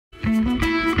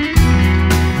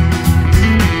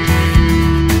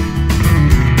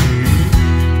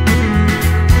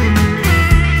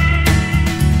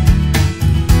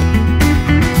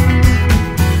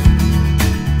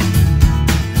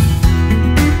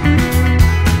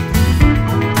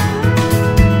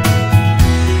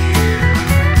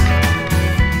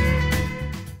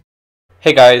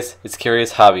Hey guys, it's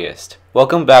Curious Hobbyist.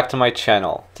 Welcome back to my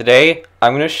channel. Today,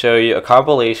 I'm going to show you a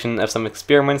compilation of some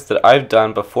experiments that I've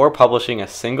done before publishing a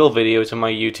single video to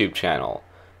my YouTube channel,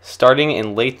 starting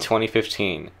in late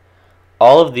 2015.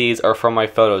 All of these are from my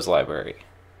photos library.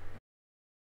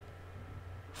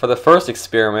 For the first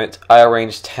experiment, I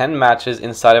arranged 10 matches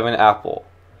inside of an apple.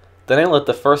 Then I lit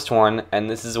the first one, and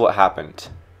this is what happened.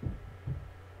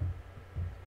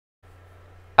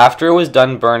 After it was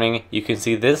done burning, you can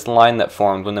see this line that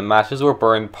formed when the matches were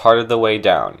burned part of the way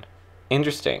down.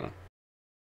 Interesting.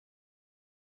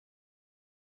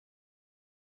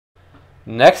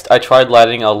 Next, I tried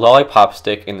lighting a lollipop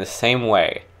stick in the same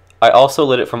way. I also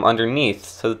lit it from underneath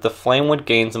so that the flame would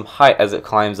gain some height as it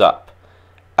climbs up.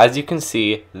 As you can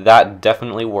see, that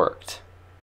definitely worked.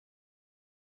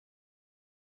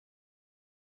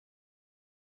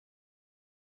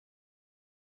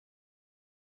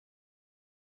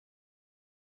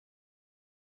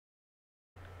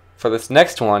 For this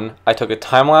next one, I took a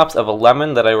time lapse of a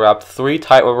lemon that I wrapped 3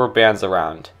 tight rubber bands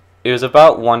around. It was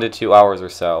about 1 to 2 hours or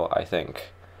so, I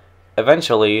think.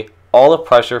 Eventually, all the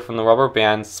pressure from the rubber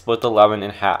bands split the lemon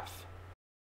in half.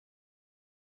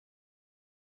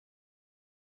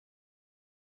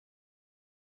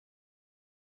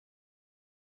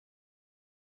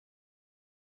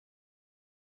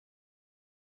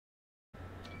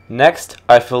 Next,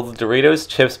 I filled the Doritos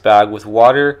chips bag with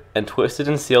water and twisted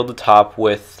and sealed the top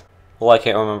with, well, I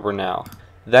can't remember now.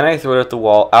 Then I threw it at the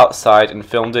wall outside and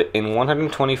filmed it in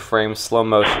 120 frames slow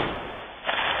motion.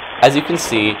 As you can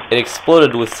see, it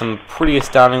exploded with some pretty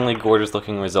astoundingly gorgeous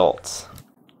looking results.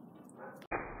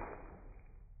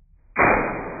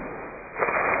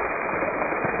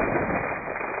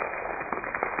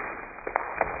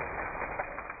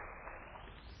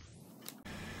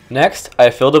 Next, I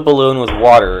filled a balloon with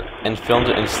water and filmed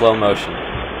it in slow motion.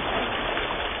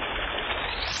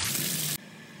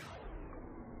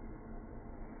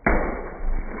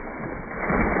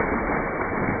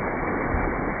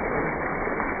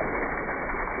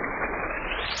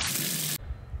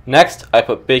 Next, I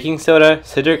put baking soda,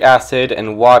 citric acid,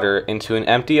 and water into an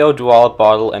empty Odwalla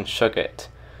bottle and shook it.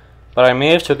 But I may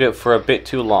have shook it for a bit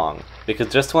too long, because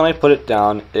just when I put it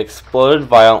down, it exploded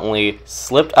violently,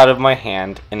 slipped out of my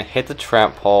hand, and hit the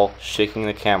tramp pole, shaking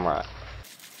the camera.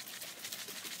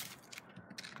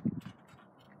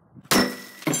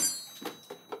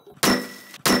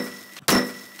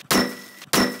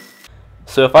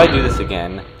 So if I do this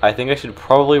again, I think I should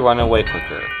probably run away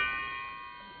quicker.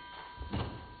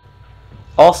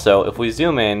 Also, if we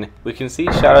zoom in, we can see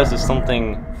shadows of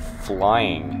something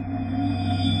flying.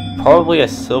 Probably a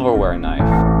silverware knife.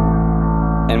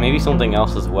 And maybe something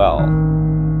else as well.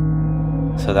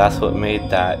 So that's what made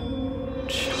that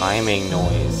chiming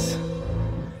noise.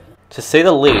 To say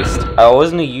the least, I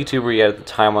wasn't a YouTuber yet at the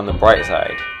time on the bright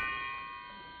side.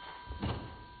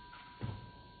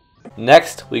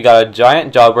 Next, we got a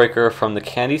giant jawbreaker from the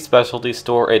candy specialty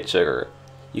store itSugar.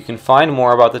 You can find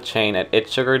more about the chain at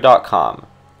itsugar.com.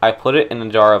 I put it in a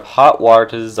jar of hot water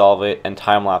to dissolve it and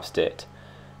time-lapsed it.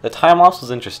 The time-lapse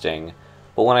was interesting,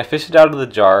 but when I fished it out of the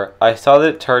jar, I saw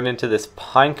that it turned into this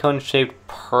pinecone-shaped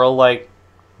pearl-like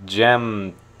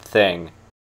gem thing.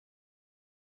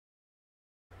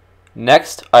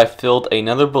 Next, I filled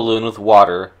another balloon with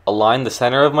water, aligned the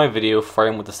center of my video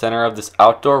frame with the center of this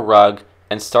outdoor rug,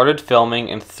 and started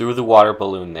filming and threw the water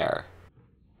balloon there.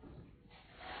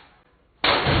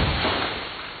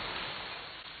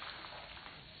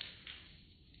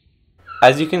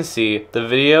 As you can see, the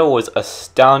video was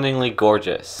astoundingly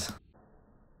gorgeous.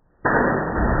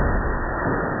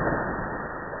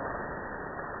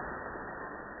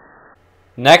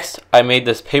 Next, I made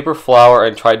this paper flower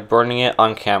and tried burning it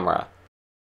on camera.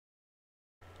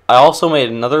 I also made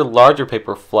another larger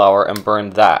paper flower and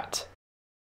burned that.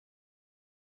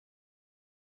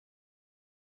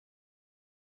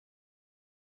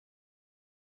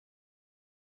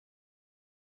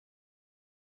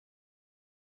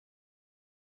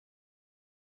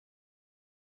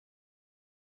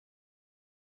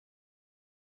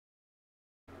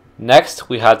 Next,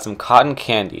 we had some cotton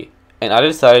candy, and I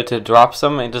decided to drop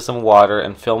some into some water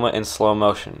and film it in slow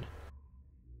motion.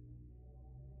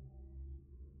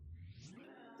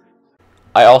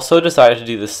 I also decided to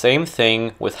do the same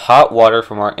thing with hot water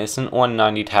from our Instant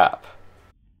 190 tap.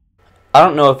 I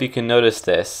don't know if you can notice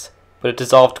this, but it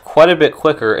dissolved quite a bit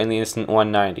quicker in the Instant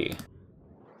 190.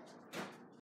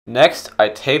 Next, I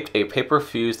taped a paper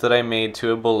fuse that I made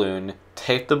to a balloon,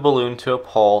 taped the balloon to a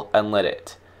pole, and lit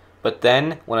it. But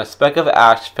then, when a speck of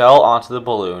ash fell onto the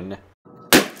balloon,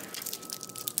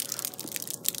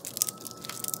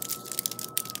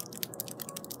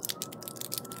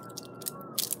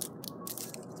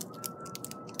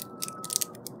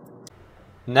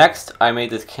 Next, I made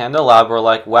this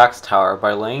candelabra-like wax tower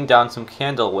by laying down some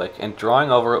candle wick and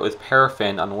drawing over it with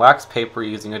paraffin on wax paper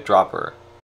using a dropper.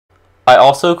 I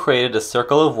also created a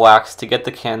circle of wax to get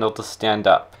the candle to stand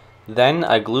up. Then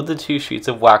I glued the two sheets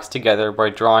of wax together by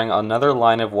drawing another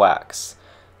line of wax.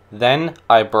 Then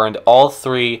I burned all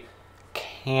three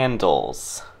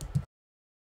candles.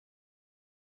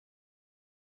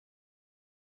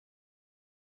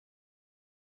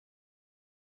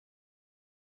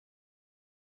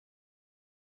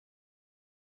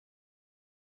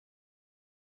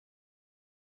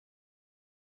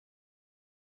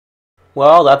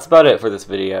 Well, that's about it for this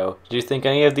video. Did you think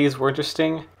any of these were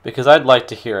interesting? Because I'd like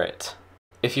to hear it.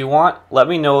 If you want, let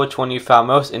me know which one you found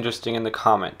most interesting in the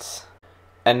comments.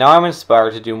 And now I'm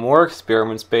inspired to do more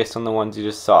experiments based on the ones you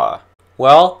just saw.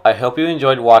 Well, I hope you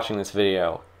enjoyed watching this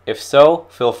video. If so,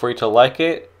 feel free to like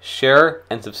it, share,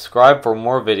 and subscribe for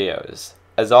more videos.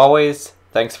 As always,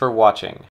 thanks for watching.